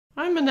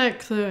I'm Annette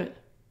Cluett.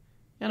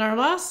 In our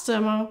last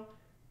demo,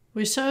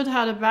 we showed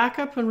how to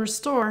backup and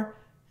restore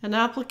an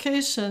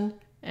application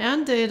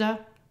and data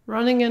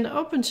running in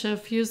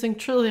OpenShift using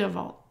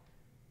TrilioVault.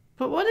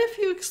 But what if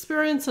you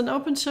experience an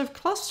OpenShift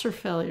cluster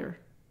failure?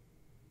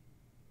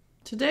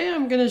 Today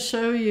I'm going to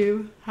show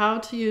you how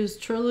to use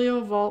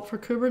TrilioVault for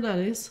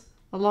Kubernetes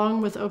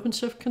along with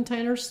OpenShift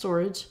Container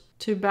Storage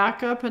to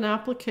back up an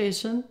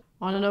application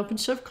on an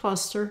OpenShift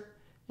cluster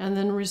and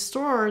then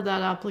restore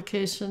that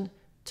application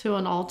to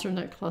an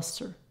alternate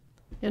cluster.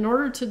 In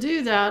order to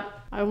do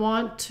that, I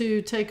want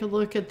to take a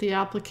look at the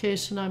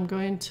application I'm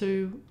going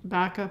to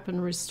back up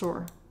and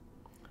restore.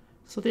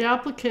 So the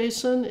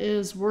application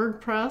is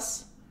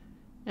WordPress,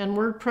 and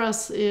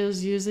WordPress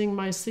is using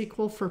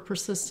MySQL for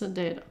persistent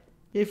data.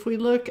 If we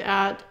look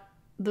at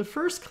the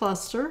first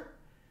cluster,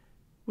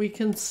 we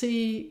can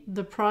see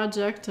the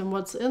project and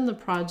what's in the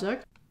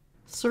project.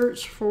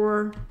 Search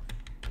for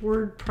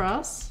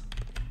WordPress.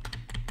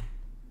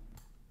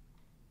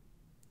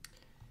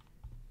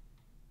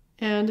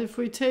 And if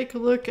we take a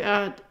look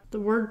at the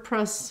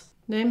WordPress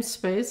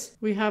namespace,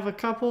 we have a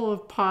couple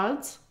of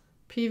pods,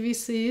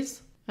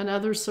 PVCs, and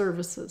other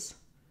services.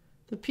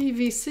 The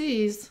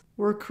PVCs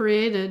were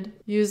created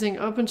using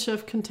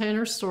OpenShift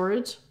Container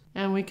Storage,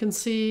 and we can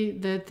see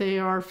that they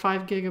are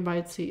 5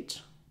 GB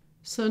each.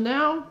 So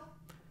now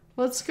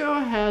let's go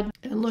ahead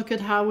and look at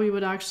how we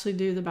would actually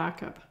do the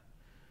backup.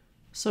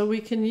 So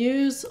we can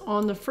use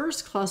on the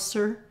first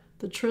cluster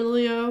the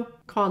Trilio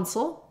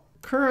console.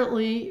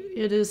 Currently,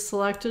 it is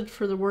selected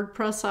for the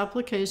WordPress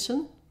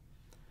application.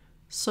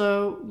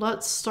 So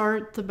let's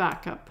start the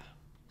backup.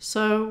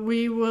 So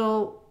we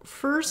will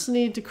first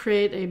need to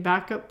create a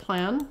backup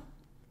plan.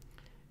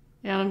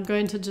 And I'm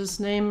going to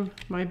just name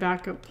my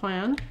backup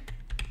plan.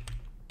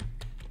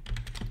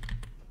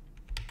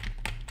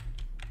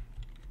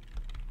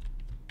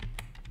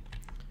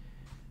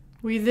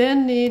 We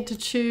then need to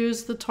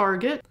choose the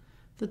target.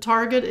 The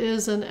target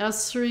is an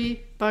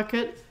S3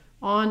 bucket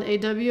on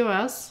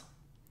AWS.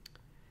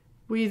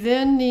 We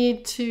then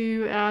need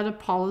to add a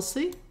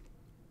policy.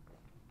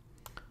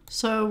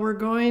 So we're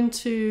going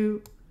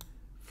to,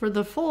 for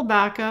the full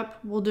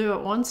backup, we'll do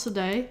it once a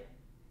day,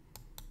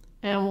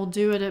 and we'll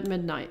do it at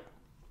midnight.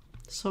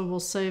 So we'll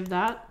save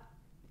that.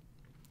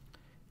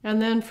 And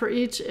then for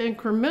each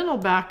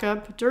incremental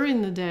backup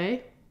during the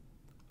day,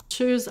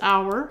 choose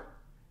hour,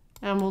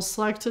 and we'll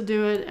select to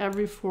do it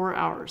every 4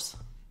 hours.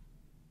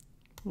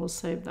 We'll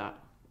save that.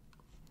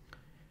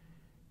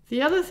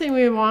 The other thing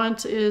we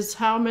want is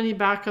how many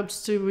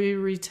backups do we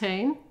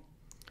retain.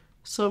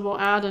 So we'll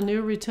add a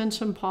new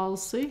retention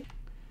policy.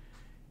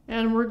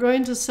 And we're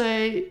going to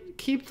say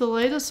keep the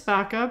latest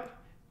backup,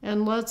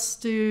 and let's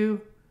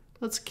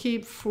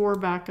keep 4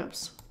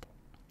 backups.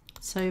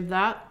 Save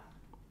that.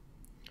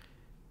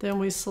 Then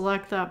we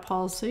select that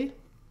policy.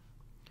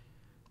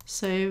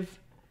 Save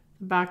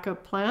the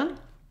backup plan.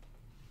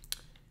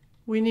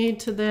 We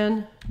need to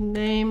then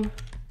name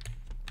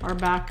our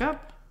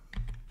backup.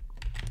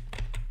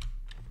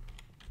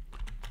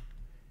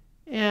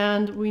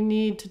 And we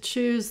need to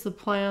choose the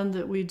plan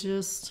that we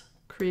just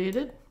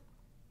created.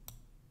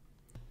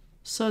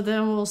 So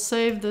then we'll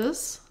save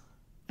this.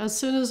 As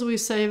soon as we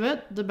save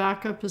it, the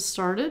backup is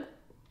started.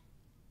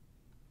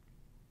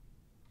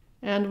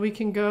 And we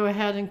can go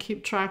ahead and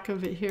keep track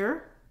of it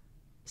here.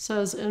 It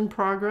says in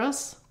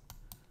progress.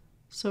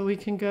 So we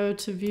can go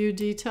to view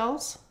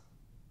details.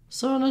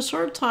 So in a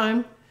short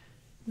time,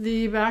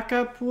 the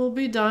backup will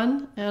be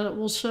done and it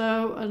will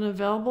show an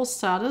available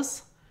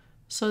status.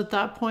 So at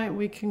that point,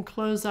 we can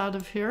close out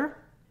of here.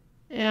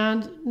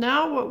 And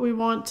now what we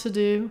want to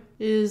do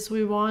is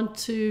we want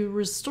to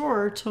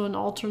restore to an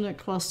alternate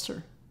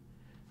cluster.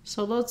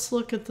 So let's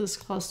look at this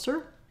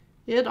cluster.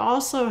 It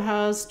also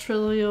has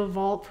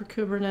TrilioVault for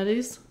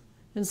Kubernetes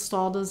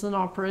installed as an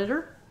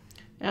operator,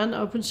 and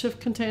OpenShift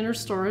Container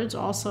Storage,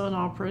 also an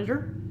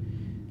operator.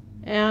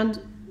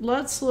 And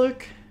let's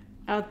look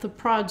at the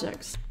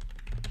projects.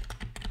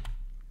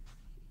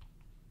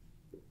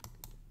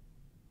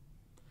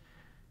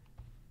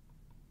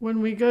 When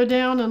we go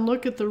down and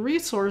look at the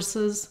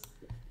resources,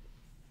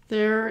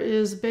 there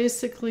is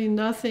basically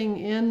nothing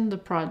in the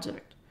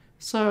project.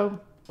 So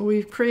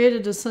we've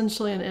created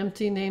essentially an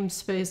empty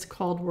namespace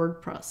called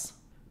WordPress.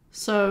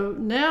 So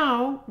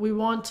now we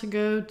want to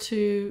go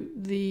to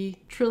the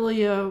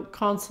Trilio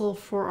console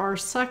for our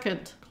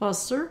second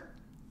cluster.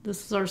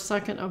 This is our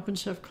second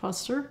OpenShift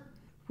cluster.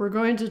 We're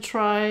going to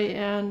try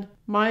and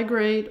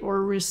migrate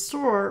or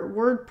restore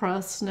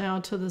WordPress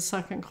now to the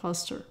second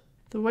cluster.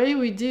 The way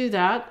we do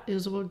that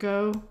is we'll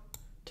go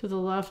to the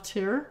left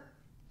here,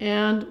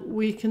 and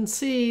we can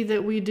see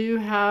that we do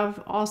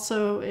have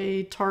also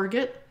a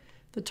target.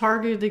 The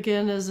target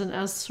again is an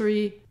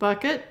S3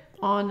 bucket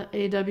on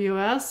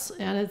AWS,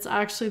 and it's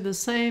actually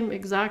the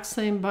exact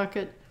same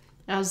bucket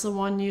as the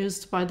one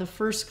used by the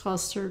first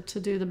cluster to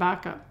do the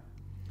backup.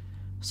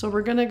 So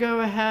we're going to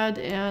go ahead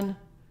and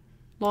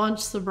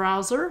launch the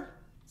browser.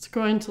 It's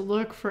going to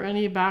look for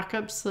any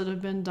backups that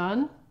have been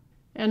done.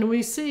 And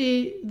we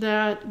see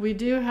that we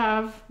do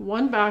have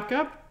one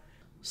backup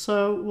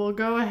So we'll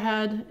go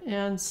ahead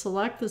and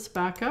select this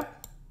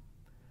backup.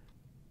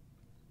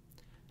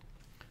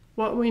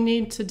 What we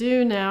need to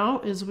do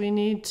now is we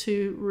need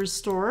to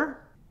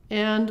restore,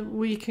 and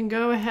we can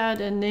go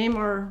ahead and name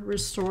our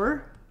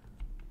restore.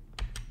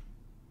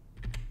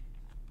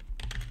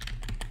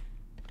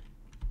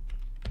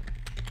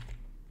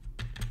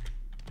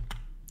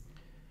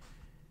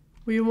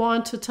 We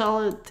want to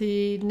tell it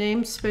the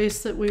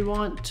namespace that we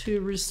want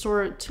to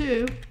restore it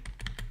to.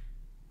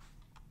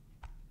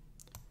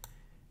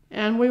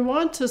 And we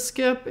want to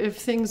skip if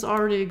things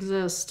already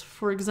exist.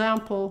 For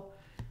example,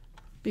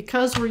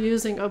 because we're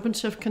using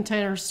OpenShift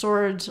Container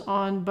Storage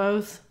on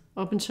both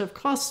OpenShift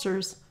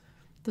clusters,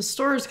 the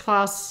storage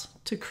class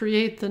to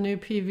create the new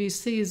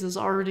PVCs is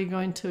already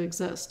going to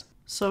exist.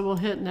 So we'll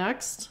hit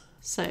Next,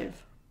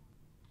 Save.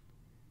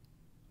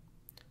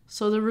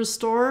 So the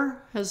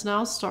restore has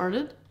now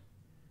started.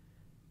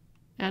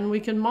 And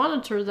we can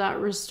monitor that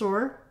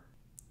restore.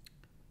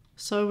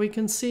 So we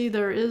can see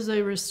there is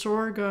a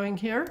restore going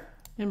here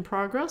in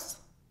progress.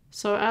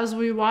 So as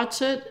we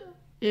watch it,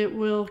 it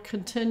will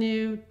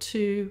continue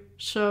to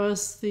show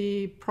us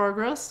the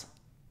progress.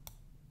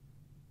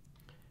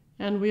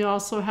 And we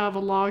also have a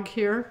log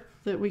here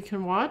that we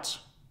can watch.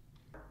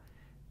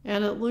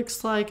 And it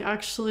looks like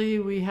actually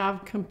we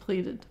have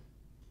completed.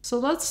 So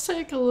let's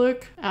take a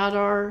look at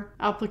our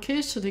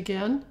application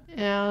again,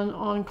 and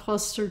on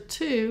cluster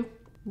 2,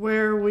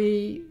 where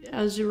we,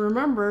 as you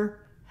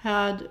remember,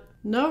 had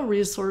no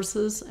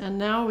resources, and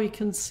now we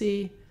can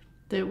see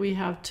that we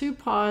have 2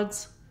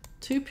 pods,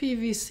 2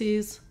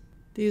 PVCs.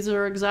 These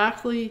are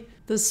exactly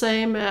the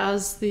same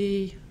as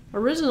the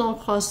original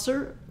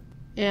cluster,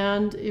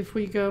 and if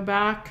we go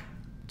back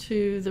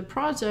to the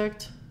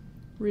project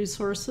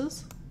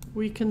resources,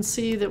 we can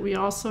see that we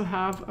also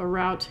have a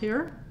route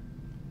here.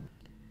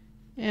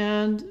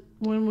 And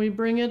when we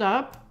bring it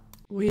up,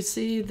 we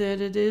see that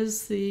it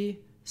is the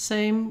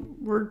same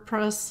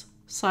WordPress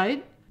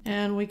site,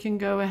 and we can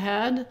go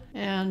ahead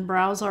and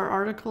browse our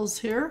articles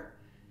here.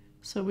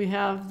 So we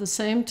have the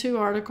same 2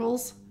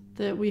 articles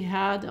that we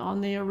had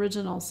on the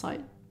original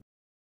site.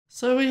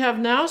 So we have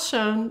now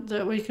shown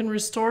that we can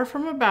restore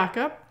from a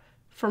backup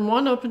from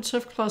one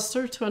OpenShift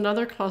cluster to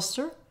another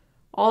cluster.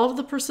 All of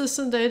the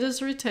persistent data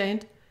is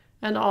retained,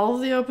 and all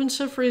of the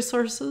OpenShift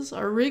resources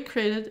are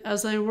recreated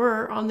as they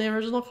were on the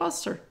original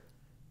cluster.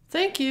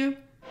 Thank you.